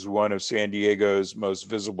is one of San Diego's most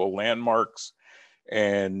visible landmarks.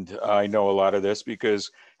 And I know a lot of this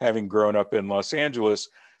because having grown up in Los Angeles,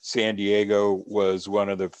 San Diego was one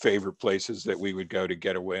of the favorite places that we would go to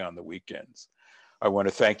get away on the weekends. I want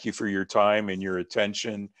to thank you for your time and your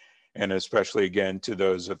attention, and especially again to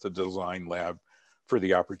those at the Design Lab for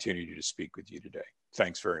the opportunity to speak with you today.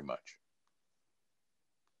 Thanks very much.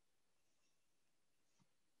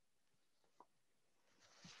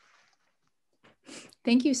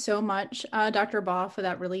 Thank you so much, Dr. Baugh, for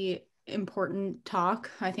that really important talk.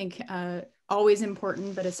 I think always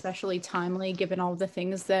important, but especially timely given all the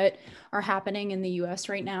things that are happening in the US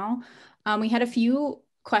right now. We had a few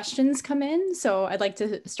questions come in, so I'd like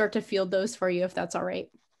to start to field those for you if that's all right.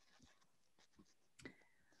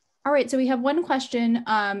 All right, so we have one question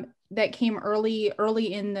that came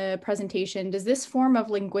early in the presentation. Does this form of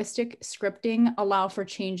linguistic scripting allow for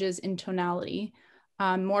changes in tonality,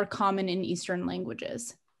 more common in Eastern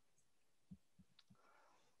languages?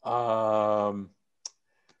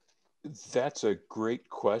 That's a great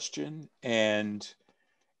question, and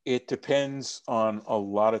it depends on a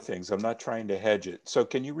lot of things. I'm not trying to hedge it. So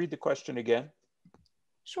can you read the question again?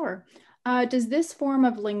 Sure. Does this form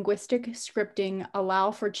of linguistic scripting allow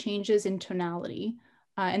for changes in tonality,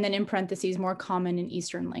 and then in parentheses, more common in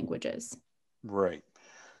Eastern languages? Right.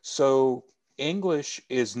 So English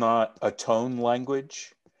is not a tone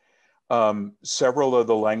language. Several of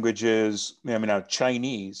the languages, I mean, now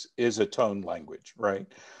Chinese is a tone language, right?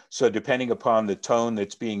 So depending upon the tone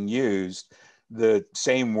that's being used, the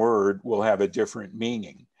same word will have a different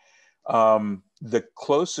meaning. The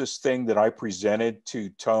closest thing that I presented to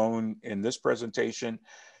tone in this presentation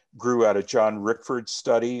grew out of John Rickford's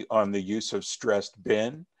study on the use of stressed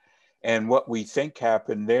bin. And what we think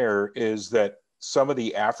happened there is that some of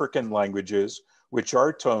the African languages, which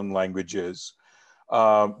are tone languages,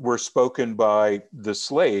 were spoken by the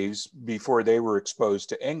slaves before they were exposed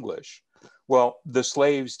to English. Well, the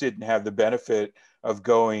slaves didn't have the benefit of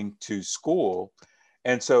going to school.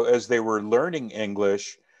 And so as they were learning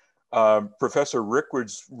English, Professor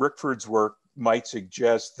Rickford's work might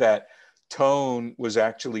suggest that tone was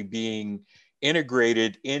actually being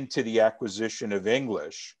integrated into the acquisition of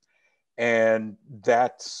English. And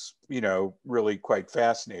that's, you know, really quite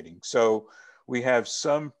fascinating. So we have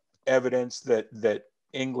some evidence that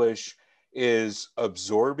English is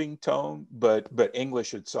absorbing tone, but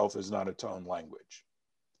English itself is not a tone language.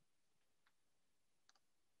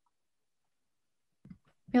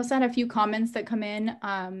 We also had a few comments that come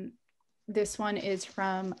in. This one is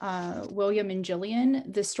from William and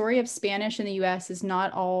Jillian. The story of Spanish in the US is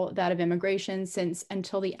not all that of immigration, since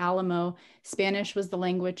until the Alamo, Spanish was the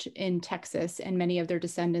language in Texas and many of their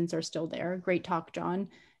descendants are still there. Great talk, John.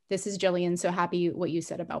 This is Jillian, so happy what you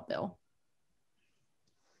said about Bill.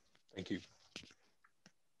 Thank you.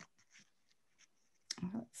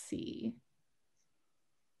 Let's see.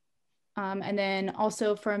 And then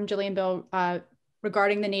also from Jillian Bill,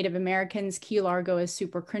 regarding the Native Americans, Key Largo is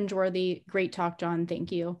super cringeworthy. Great talk, John.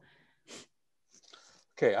 Thank you.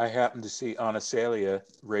 Okay, I happen to see Anastasia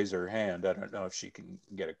raise her hand. I don't know if she can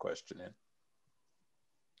get a question in.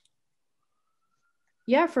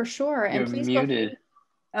 Yeah, for sure. You're and please muted.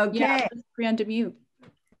 Okay. Yeah, free to mute.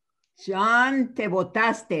 John, te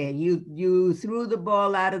botaste. You threw the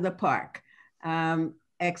ball out of the park.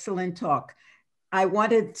 Excellent talk. I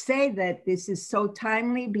want to say that this is so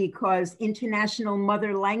timely because International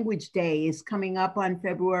Mother Language Day is coming up on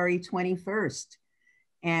February 21st.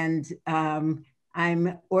 And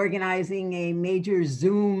I'm organizing a major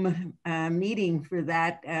Zoom meeting for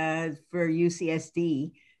that for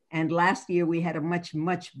UCSD. And last year we had a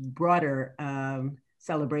much broader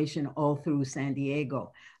celebration all through San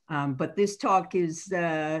Diego. But this talk is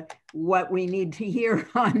what we need to hear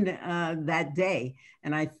on that day.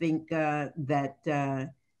 And I think that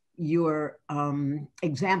your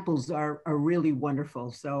examples are really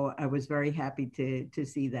wonderful. So I was very happy to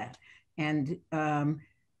see that. And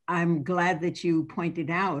I'm glad that you pointed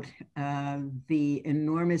out the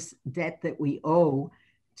enormous debt that we owe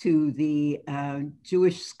to the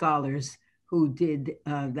Jewish scholars who did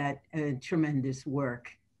that tremendous work.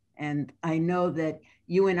 And I know that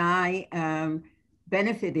you and I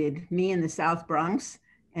benefited me in the South Bronx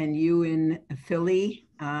and you in Philly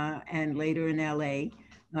and later in LA,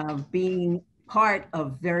 being part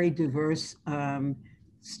of very diverse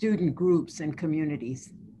student groups and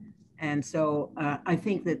communities. And so I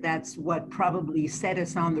think that that's what probably set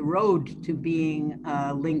us on the road to being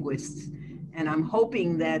linguists. And I'm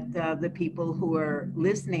hoping that the people who are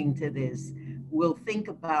listening to this will think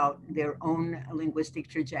about their own linguistic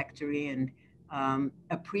trajectory and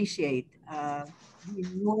appreciate the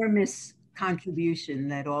enormous contribution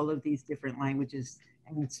that all of these different languages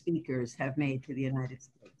and speakers have made to the United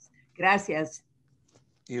States. Gracias.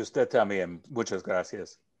 Y usted también. Muchas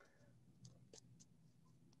gracias.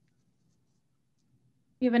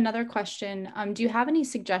 We have another question. Do you have any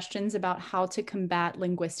suggestions about how to combat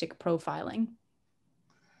linguistic profiling?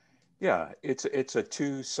 Yeah, it's a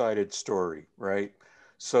two-sided story, right?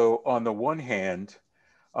 So on the one hand,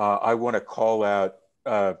 I want to call out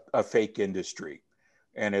a fake industry,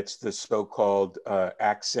 and it's the so-called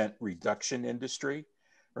accent reduction industry,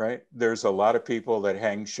 right? There's a lot of people that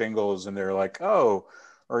hang shingles and they're like, oh,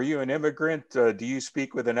 are you an immigrant? Do you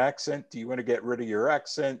speak with an accent? Do you want to get rid of your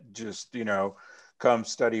accent? Just, come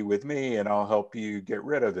study with me and I'll help you get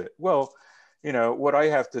rid of it. Well, what I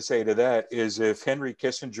have to say to that is if Henry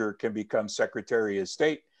Kissinger can become Secretary of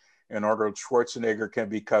State and Arnold Schwarzenegger can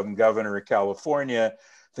become governor of California,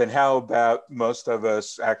 then how about most of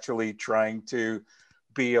us actually trying to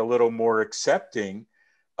be a little more accepting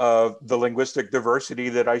of the linguistic diversity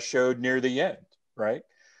that I showed near the end, right?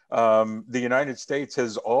 The United States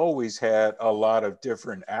has always had a lot of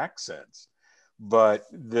different accents, but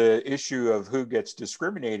the issue of who gets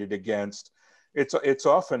discriminated against, it's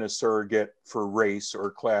often a surrogate for race or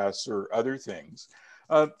class or other things.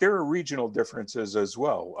 There are regional differences as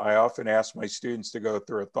well. I often ask my students to go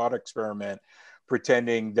through a thought experiment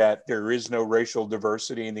pretending that there is no racial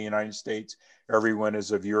diversity in the United States. Everyone is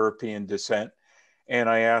of European descent. And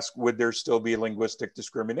I ask, would there still be linguistic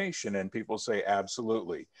discrimination? And people say,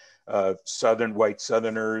 absolutely. White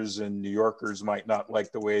Southerners and New Yorkers might not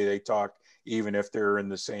like the way they talk, even if they're in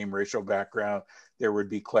the same racial background. There would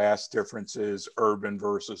be class differences, urban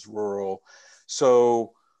versus rural.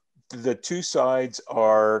 So the two sides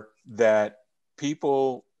are that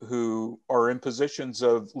people who are in positions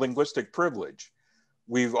of linguistic privilege,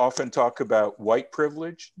 we've often talked about white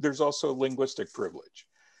privilege. There's also linguistic privilege.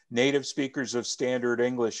 Native speakers of standard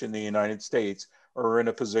English in the United States are in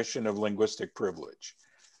a position of linguistic privilege.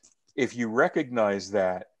 If you recognize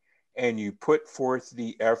that and you put forth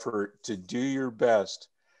the effort to do your best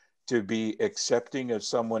to be accepting of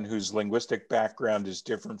someone whose linguistic background is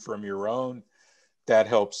different from your own, that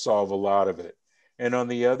helps solve a lot of it. And on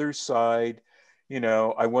the other side,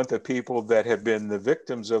 I want the people that have been the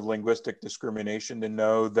victims of linguistic discrimination to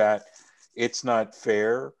know that it's not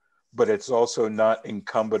fair, but it's also not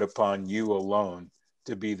incumbent upon you alone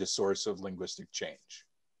to be the source of linguistic change.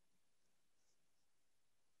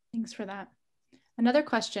 Thanks for that. Another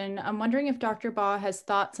question, I'm wondering if Dr. Baugh has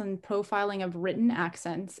thoughts on profiling of written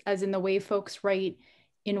accents, as in the way folks write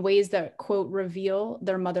in ways that, quote, reveal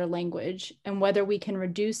their mother language, and whether we can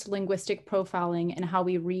reduce linguistic profiling in how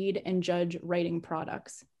we read and judge writing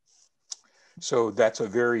products. So that's a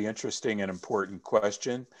very interesting and important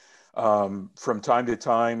question. From time to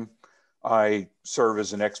time, I serve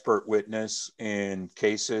as an expert witness in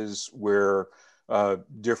cases where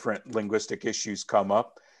different linguistic issues come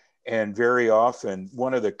up. And very often,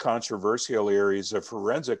 one of the controversial areas of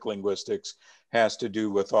forensic linguistics has to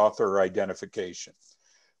do with author identification.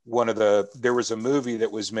 There was a movie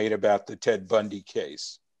that was made about the Ted Bundy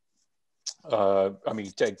case.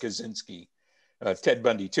 Ted Kaczynski, Ted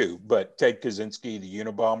Bundy too, but Ted Kaczynski, the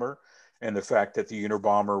Unabomber, and the fact that the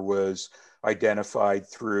Unabomber was identified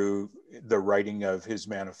through the writing of his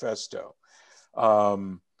manifesto.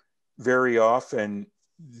 Very often,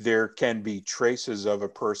 there can be traces of a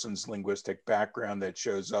person's linguistic background that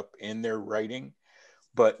shows up in their writing,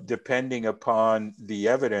 but depending upon the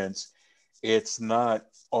evidence, it's not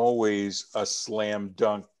always a slam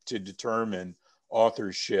dunk to determine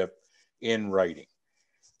authorship in writing.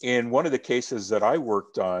 In one of the cases that I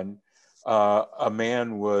worked on, a man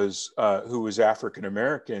who was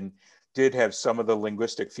African-American did have some of the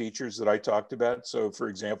linguistic features that I talked about. So for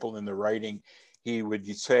example, in the writing, he would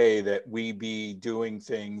say that we be doing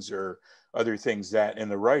things or other things that in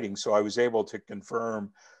the writing. So I was able to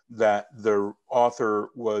confirm that the author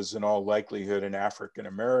was in all likelihood an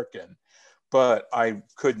African-American, but I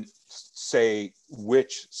couldn't say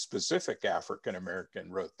which specific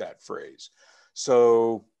African-American wrote that phrase.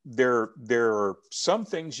 So there are some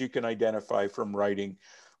things you can identify from writing,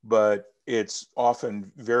 but it's often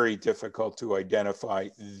very difficult to identify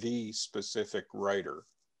the specific writer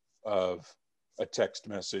of a text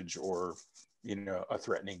message or, you know, a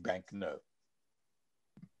threatening banknote.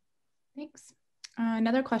 Thanks.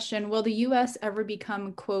 Another question, will the US ever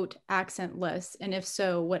become, quote, accentless? And if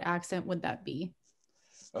so, what accent would that be?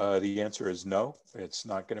 The answer is no, it's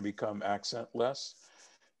not going to become accentless.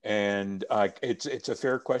 And it's a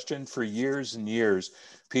fair question. For years and years,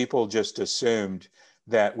 people just assumed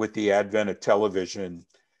that with the advent of television,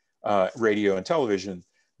 radio and television,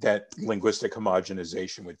 that linguistic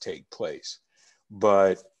homogenization would take place.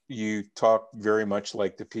 But you talk very much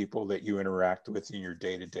like the people that you interact with in your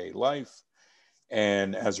day-to-day life.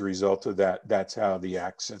 And as a result of that, that's how the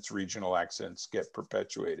accents, regional accents, get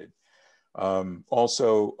perpetuated.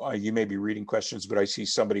 Also, you may be reading questions, but I see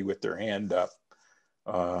somebody with their hand up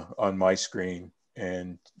on my screen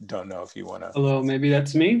and don't know if you want to. Hello, maybe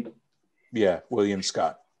that's me. Yeah, William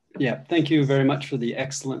Scott. Yeah, thank you very much for the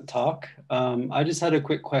excellent talk. I just had a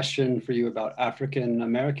quick question for you about African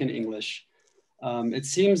American English. It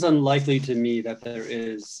seems unlikely to me that there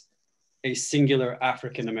is a singular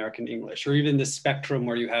African American English, or even the spectrum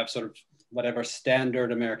where you have sort of whatever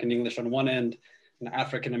standard American English on one end and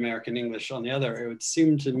African American English on the other. It would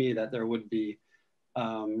seem to me that there would be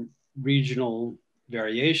regional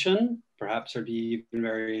variation, perhaps there'd be even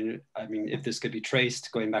varying, I mean, if this could be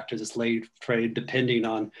traced going back to the slave trade, depending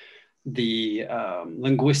on the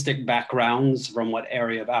linguistic backgrounds from what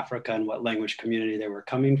area of Africa and what language community they were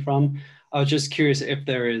coming from. I was just curious if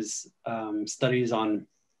there is studies on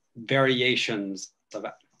variations of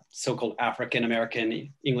so-called African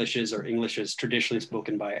American Englishes or Englishes traditionally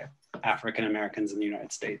spoken by African Americans in the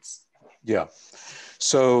United States. Yeah,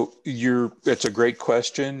 so it's a great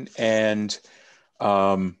question, and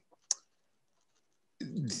the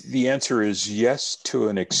answer is yes to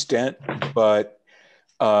an extent, but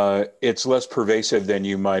it's less pervasive than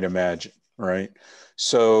you might imagine, right?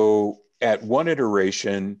 So at one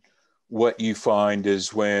iteration, what you find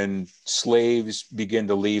is when slaves begin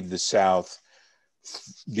to leave the South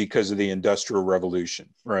because of the Industrial Revolution,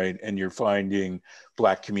 right? And you're finding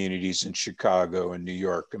Black communities in Chicago and New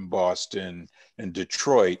York and Boston and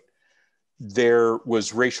Detroit, there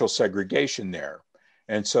was racial segregation there.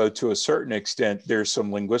 And so to a certain extent, there's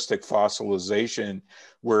some linguistic fossilization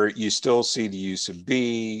where you still see the use of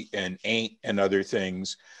be and ain't and other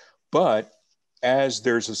things. But as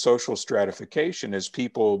there's a social stratification, as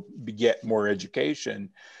people get more education,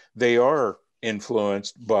 they are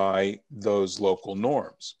influenced by those local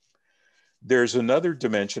norms. There's another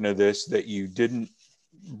dimension of this that you didn't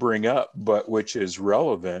bring up, but which is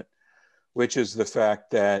relevant, which is the fact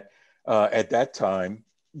that at that time,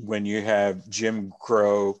 when you have Jim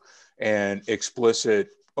Crow and explicit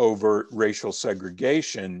overt racial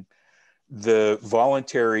segregation, the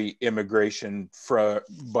voluntary immigration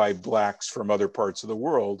by Blacks from other parts of the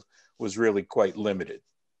world was really quite limited.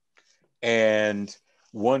 And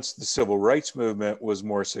once the civil rights movement was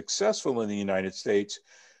more successful in the United States,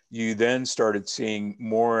 you then started seeing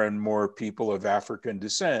more and more people of African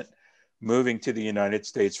descent moving to the United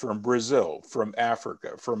States from Brazil, from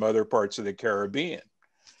Africa, from other parts of the Caribbean.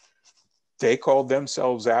 They called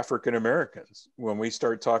themselves African Americans. When we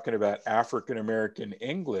start talking about African American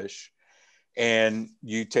English, and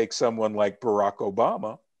you take someone like Barack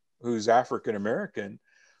Obama, who's African American,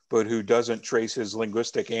 but who doesn't trace his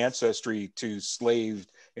linguistic ancestry to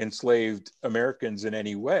enslaved Americans in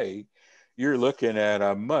any way, you're looking at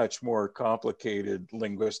a much more complicated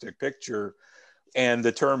linguistic picture. And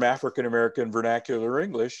the term African American vernacular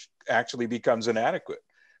English actually becomes inadequate,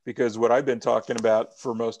 because what I've been talking about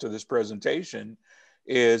for most of this presentation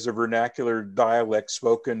is a vernacular dialect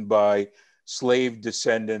spoken by slave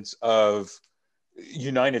descendants of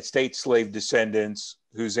United States slave descendants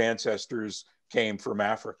whose ancestors came from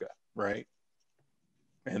Africa, right?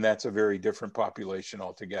 And that's a very different population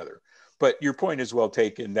altogether. But your point is well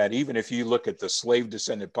taken that even if you look at the slave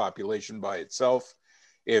descendant population by itself,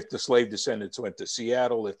 if the slave descendants went to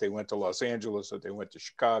Seattle, if they went to Los Angeles, if they went to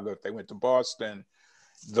Chicago, if they went to Boston,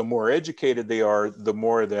 the more educated they are, the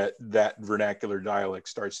more that vernacular dialect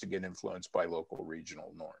starts to get influenced by local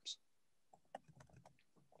regional norms.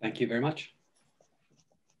 Thank you very much.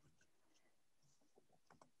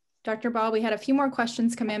 Dr. Baugh, we had a few more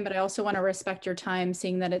questions come in, but I also want to respect your time,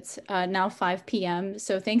 seeing that it's now 5 p.m.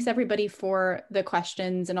 So thanks everybody for the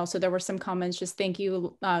questions. And also there were some comments, just thank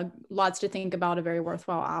you, lots to think about, a very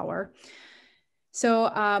worthwhile hour.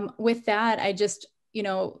 So with that, I just,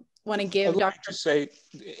 want to give Dr. to say,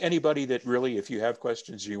 anybody that really, if you have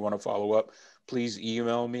questions or you want to follow up, please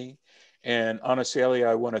email me. And Anastasia,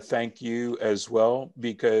 I want to thank you as well,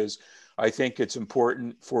 because I think it's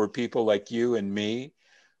important for people like you and me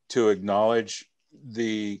to acknowledge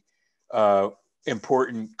the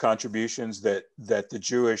important contributions that the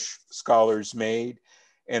Jewish scholars made,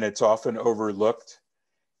 and it's often overlooked.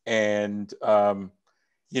 And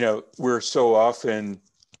you know, we're so often,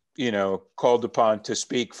 you know, called upon to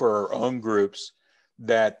speak for our own groups,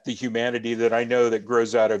 that the humanity that I know that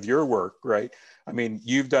grows out of your work, right? I mean,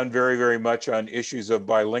 you've done very, very much on issues of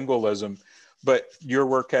bilingualism, but your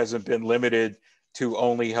work hasn't been limited to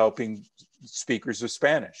only helping speakers of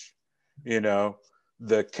Spanish. You know,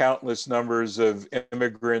 the countless numbers of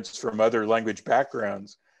immigrants from other language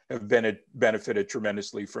backgrounds have benefited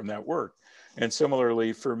tremendously from that work. And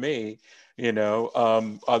similarly for me, you know,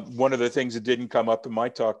 one of the things that didn't come up in my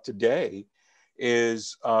talk today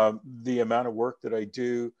is the amount of work that I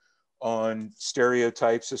do on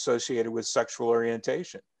stereotypes associated with sexual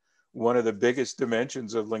orientation. One of the biggest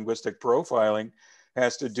dimensions of linguistic profiling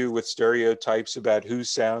has to do with stereotypes about who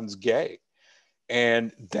sounds gay.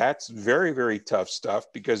 And that's very, very tough stuff,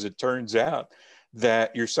 because it turns out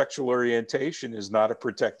that your sexual orientation is not a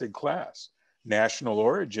protected class. National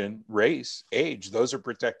origin, race, age, those are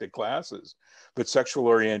protected classes, but sexual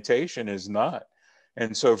orientation is not.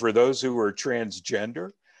 And so for those who are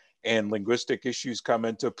transgender and linguistic issues come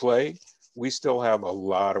into play, we still have a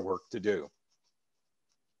lot of work to do.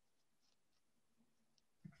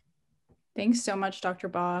 Thanks so much, Dr.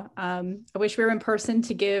 Baugh. I wish we were in person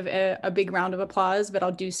to give a big round of applause, but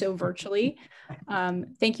I'll do so virtually.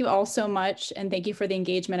 Thank you all so much, and thank you for the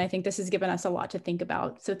engagement. I think this has given us a lot to think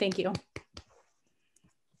about, so thank you.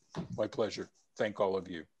 My pleasure. Thank all of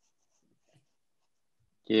you.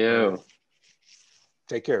 Thank you.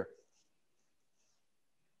 Take care.